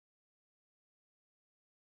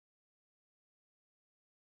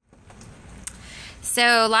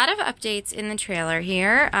So a lot of updates in the trailer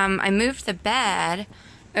here. I moved the bed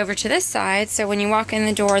over to this side, so when you walk in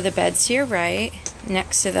the door, the bed's to your right,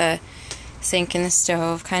 next to the sink and the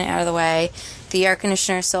stove, kind of out of the way. The air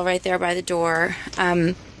conditioner is still right there by the door.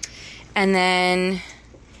 And then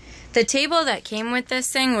the table that came with this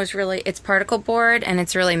thing was it's particle board, and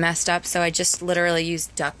it's really messed up, so I just literally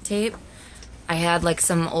used duct tape. I had like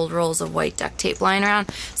some old rolls of white duct tape lying around.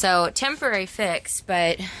 So temporary fix,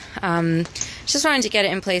 but just wanted to get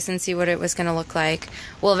it in place and see what it was gonna look like.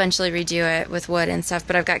 We'll eventually redo it with wood and stuff,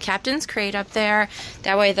 but I've got Captain's crate up there.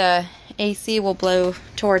 That way the AC will blow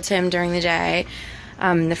towards him during the day.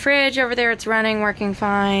 The fridge over there, it's running, working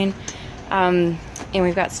fine. And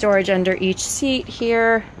we've got storage under each seat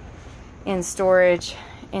here, and storage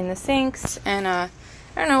in the sinks. And I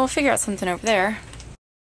don't know, we'll figure out something over there.